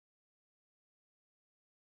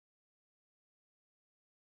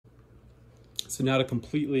So now to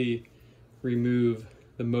completely remove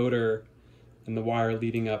the motor and the wire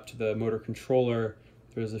leading up to the motor controller,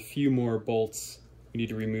 there's a few more bolts. We need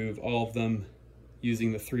to remove all of them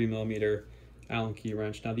using the 3mm Allen key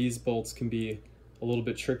wrench. Now these bolts can be a little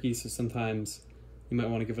bit tricky, so sometimes you might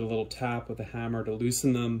want to give it a little tap with a hammer to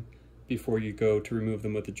loosen them before you go to remove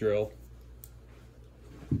them with a drill.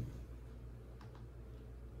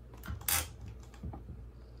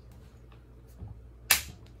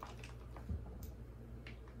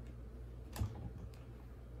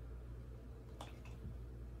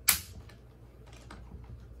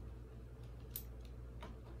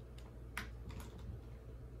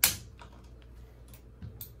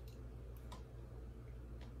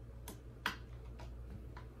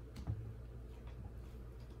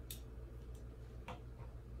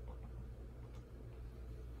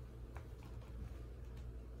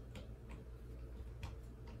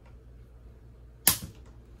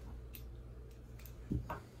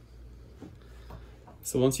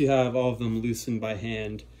 So once you have all of them loosened by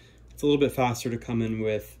hand, it's a little bit faster to come in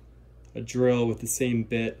with a drill with the same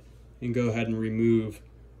bit and go ahead and remove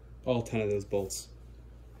all 10 of those bolts.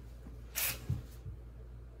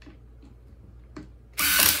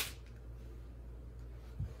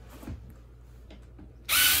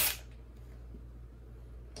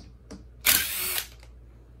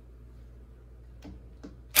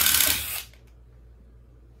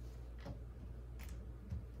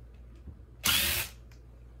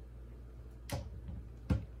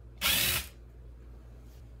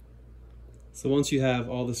 So once you have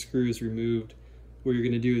all the screws removed, what you're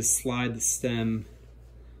going to do is slide the stem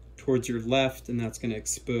towards your left, and that's going to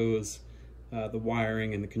expose the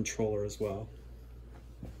wiring and the controller as well.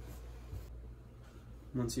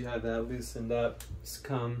 Once you have that loosened up, just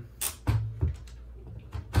come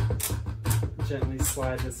gently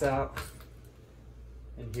slide this out,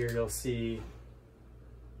 and here you'll see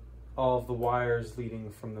all of the wires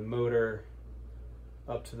leading from the motor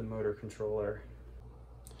up to the motor controller.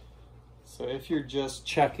 So if you're just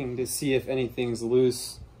checking to see if anything's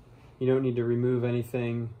loose, you don't need to remove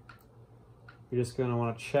anything. You're just going to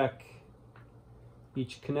want to check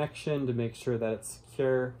each connection to make sure that it's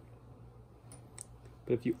secure.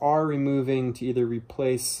 But if you are removing to either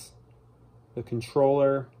replace the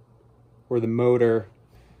controller or the motor,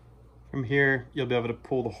 from here you'll be able to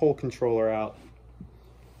pull the whole controller out.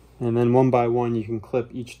 And then one by one you can clip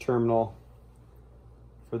each terminal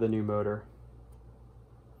for the new motor.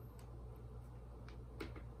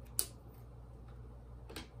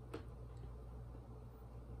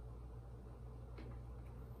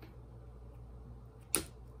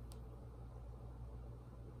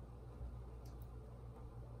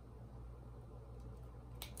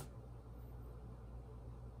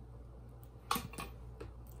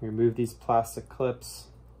 Remove these plastic clips.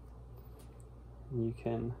 You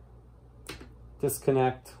can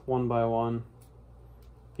disconnect one by one.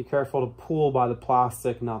 Be careful to pull by the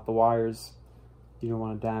plastic, not the wires. You don't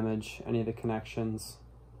want to damage any of the connections.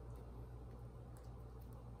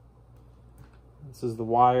 This is the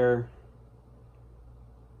wire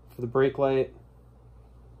for the brake light,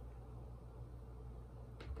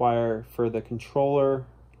 wire for the controller,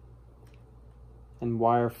 and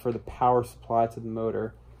wire for the power supply to the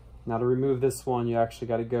motor. Now to remove this one, you actually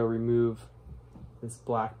got to go remove this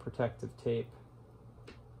black protective tape.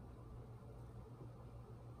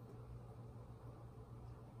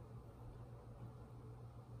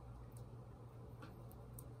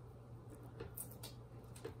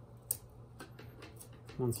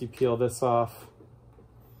 Once you peel this off,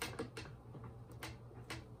 you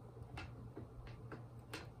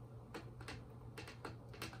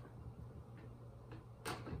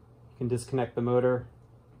can disconnect the motor.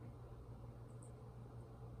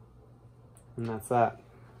 And that's that.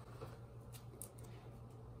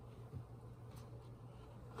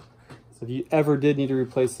 So if you ever did need to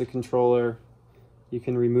replace the controller, you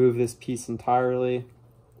can remove this piece entirely.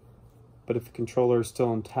 But if the controller is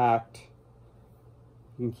still intact,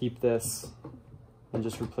 you can keep this and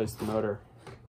just replace the motor.